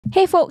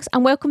Hey folks,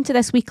 and welcome to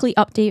this weekly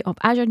update of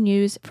Azure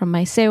News from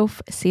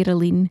myself, Sarah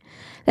Lean.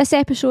 This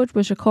episode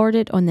was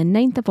recorded on the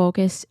 9th of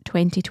August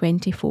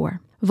 2024.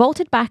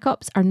 Vaulted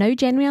backups are now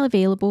generally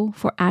available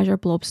for Azure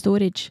Blob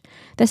Storage.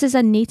 This is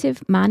a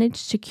native, managed,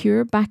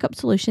 secure backup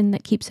solution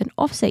that keeps an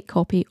offsite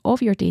copy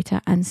of your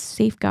data and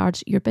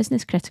safeguards your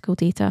business-critical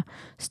data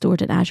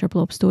stored in Azure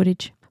Blob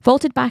Storage.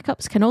 Vaulted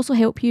backups can also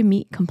help you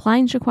meet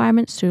compliance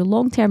requirements through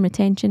long-term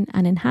retention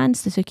and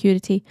enhance the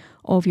security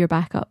of your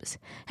backups,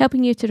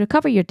 helping you to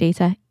recover your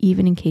data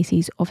even in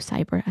cases of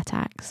cyber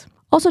attacks.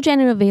 Also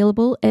generally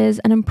available is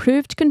an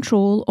improved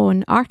control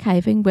on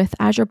archiving with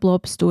Azure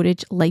Blob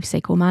Storage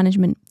Lifecycle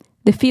Management.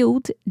 The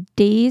field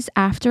days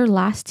after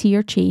last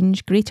tier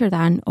change greater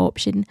than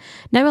option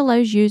now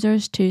allows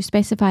users to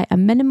specify a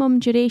minimum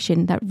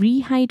duration that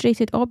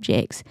rehydrated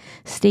objects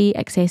stay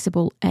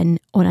accessible on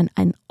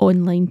an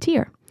online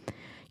tier.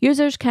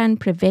 Users can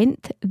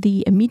prevent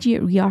the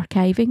immediate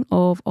re-archiving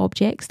of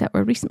objects that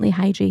were recently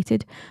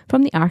hydrated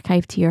from the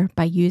archive tier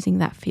by using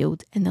that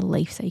field in the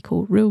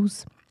lifecycle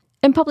rules.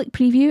 In public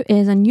preview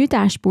is a new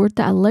dashboard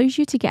that allows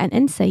you to get an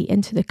insight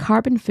into the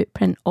carbon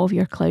footprint of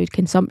your cloud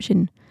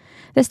consumption.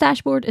 This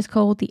dashboard is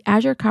called the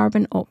Azure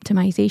Carbon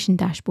Optimization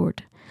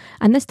Dashboard,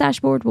 and this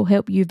dashboard will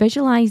help you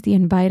visualize the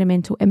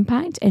environmental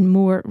impact in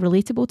more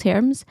relatable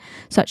terms,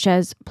 such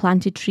as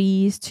planted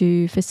trees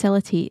to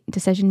facilitate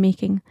decision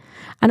making,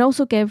 and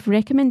also give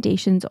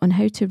recommendations on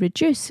how to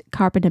reduce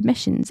carbon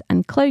emissions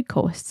and cloud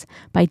costs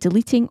by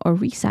deleting or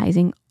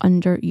resizing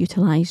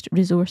underutilized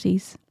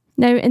resources.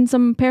 Now, in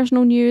some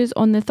personal news,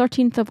 on the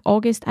 13th of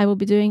August, I will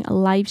be doing a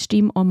live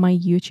stream on my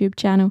YouTube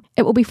channel.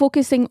 It will be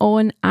focusing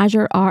on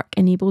Azure Arc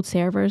enabled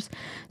servers.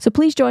 So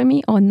please join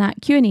me on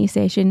that Q&A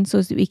session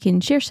so that we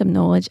can share some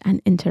knowledge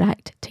and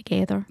interact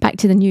together. Back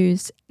to the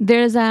news.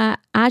 There is a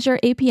Azure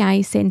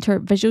API Center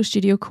Visual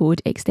Studio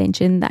Code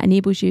extension that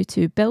enables you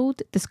to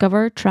build,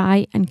 discover,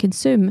 try and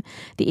consume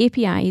the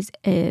APIs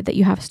that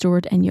you have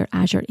stored in your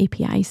Azure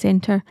API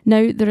Center.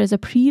 Now, there is a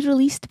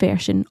pre-released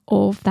version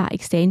of that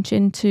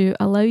extension to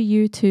allow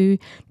you to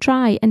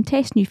try and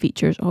test new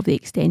features of the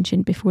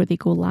extension before they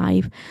go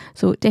live.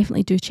 So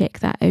definitely do check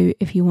that out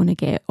if you want to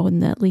get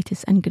on the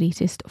latest and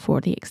greatest for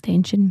the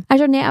extension.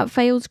 Azure NetApp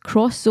Files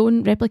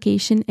cross-zone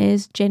replication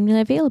is generally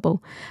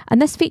available,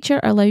 and this feature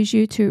allows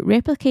you to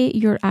replicate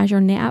your Azure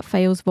NetApp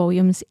Files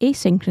volumes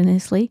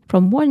asynchronously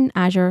from one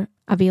Azure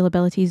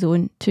availability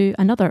zone to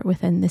another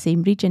within the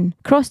same region.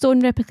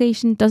 Cross-zone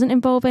replication doesn't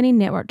involve any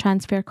network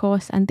transfer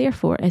costs and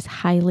therefore is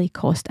highly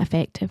cost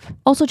effective.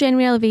 Also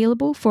generally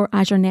available for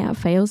Azure NetApp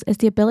Files is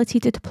the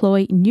ability to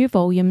deploy new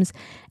volumes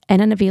in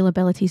an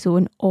availability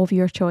zone of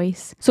your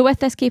choice. So with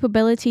this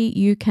capability,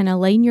 you can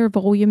align your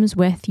volumes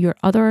with your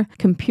other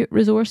compute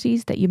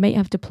resources that you might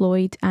have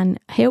deployed and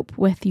help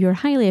with your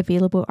highly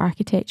available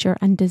architecture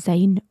and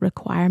design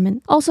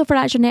requirement. Also for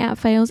Azure NetApp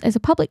Files is a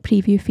public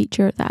preview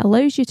feature that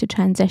allows you to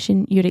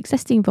transition your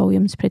existing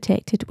volumes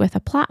protected with a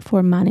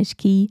platform managed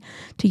key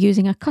to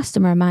using a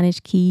customer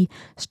managed key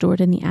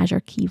stored in the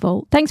Azure Key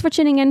Vault. Thanks for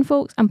tuning in,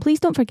 folks, and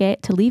please don't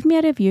forget to leave me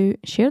a review,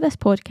 share this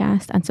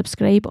podcast and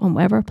subscribe on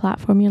whatever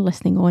platform you're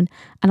listening on,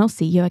 and I'll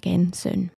see you again soon.